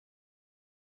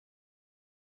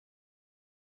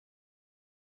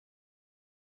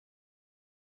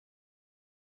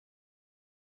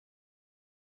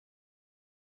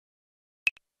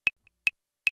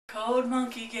Code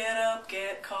monkey get up,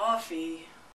 get coffee.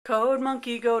 Code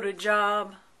monkey go to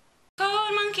job.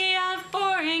 Code monkey have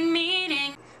boring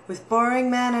meeting with boring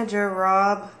manager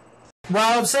Rob.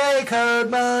 Rob say code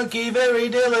monkey very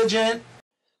diligent,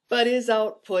 but his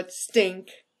outputs stink.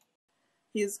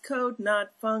 His code not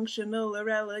functional or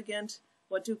elegant.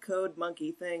 What do code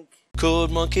monkey think?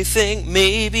 Code monkey think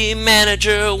maybe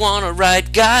manager wanna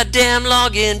write goddamn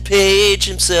login page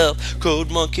himself.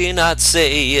 Code monkey not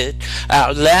say it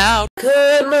out loud.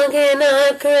 Code monkey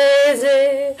not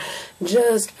crazy,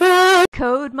 just proud.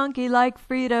 Code monkey like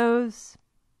Fritos.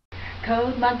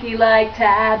 Code monkey like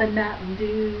Tab and Mountain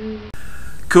Dew.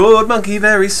 Code monkey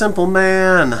very simple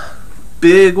man.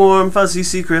 Big warm fuzzy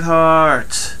secret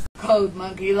heart. Code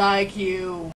monkey like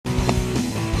you.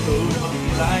 code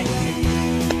monkey like you.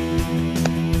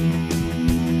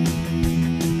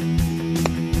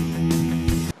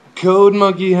 Code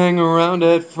monkey hang around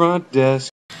at front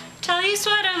desk. Tell you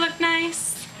sweater look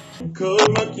nice.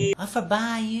 Code monkey offer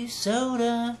buy you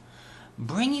soda,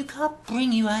 bring you cup,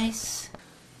 bring you ice.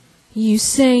 You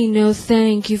say no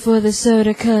thank you for the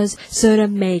soda 'cause soda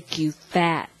make you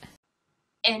fat.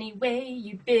 Anyway,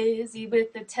 you busy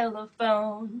with the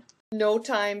telephone. No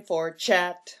time for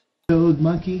chat. Code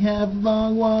monkey have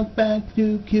long walk back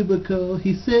to cubicle.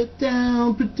 He sit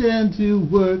down, pretend to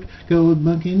work. Code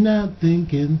monkey not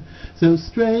thinking so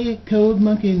straight. Code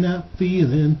monkey not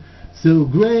feeling so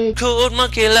great. Code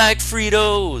monkey like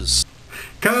Fritos.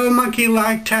 Code monkey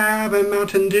like Tab and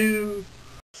Mountain Dew.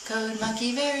 Code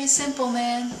monkey very simple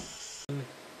man.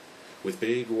 With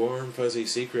big warm fuzzy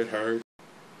secret heart.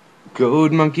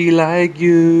 Code monkey like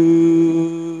you.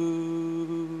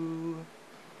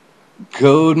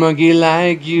 Code monkey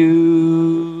like you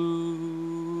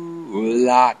a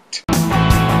lot.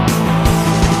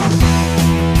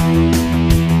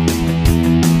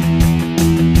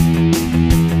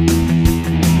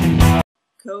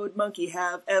 Code monkey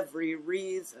have every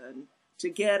reason to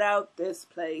get out this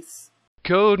place.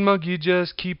 Code monkey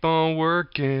just keep on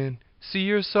working. See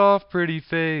your soft pretty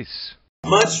face.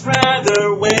 Much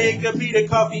rather wake up, eat a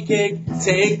coffee cake,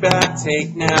 take bath,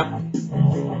 take nap.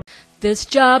 This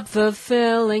job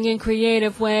fulfilling in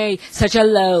creative way, such a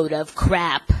load of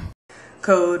crap.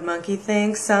 Code monkey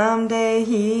thinks someday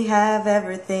he have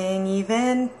everything,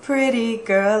 even pretty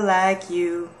girl like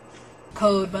you.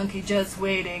 Code monkey just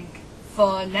waiting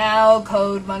for now.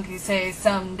 Code monkey say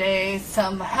someday,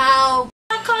 somehow.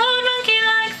 Code monkey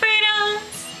like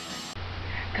Fritos.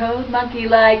 Code monkey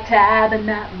like Tab and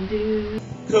Mountain Dew.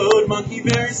 Code monkey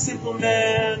very simple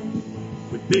man,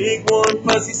 with big warm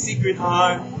fuzzy secret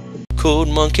heart. Code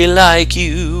monkey like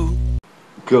you.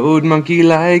 Code monkey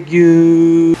like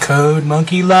you. Code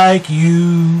monkey like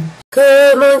you.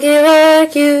 Code monkey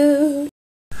like you.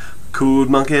 Code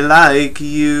monkey like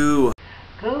you.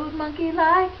 Code monkey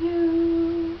like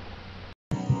you.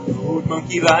 Code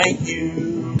monkey like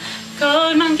you.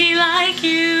 Code monkey like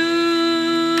you.